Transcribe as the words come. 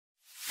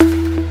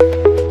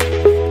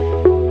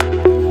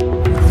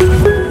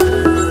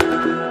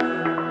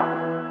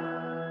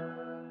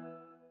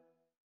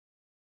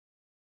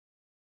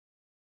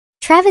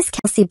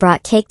Kelce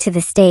brought cake to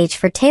the stage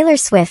for Taylor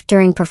Swift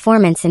during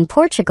performance in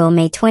Portugal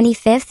May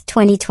 25,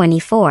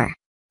 2024.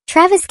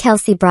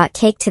 Kelce brought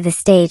cake to the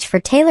stage for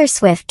Taylor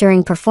Swift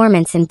during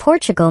performance in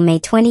Portugal May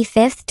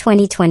 25,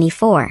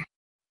 2024.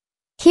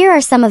 Here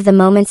are some of the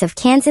moments of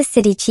Kansas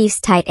City Chiefs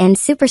tight end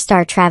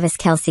superstar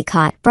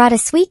Kelce brought a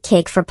sweet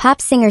cake for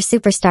pop singer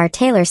superstar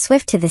Taylor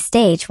Swift to the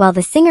stage while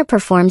the singer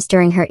performs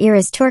during her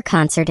Eras Tour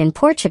concert in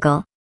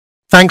Portugal.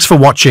 Thanks for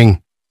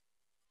watching.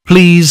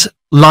 Please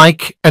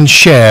like and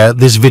share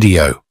this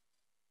video.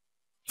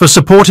 For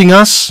supporting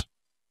us,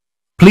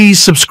 please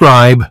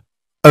subscribe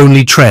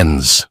Only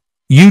Trends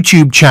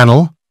YouTube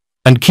channel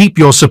and keep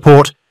your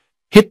support.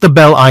 Hit the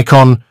bell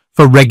icon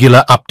for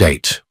regular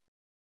update.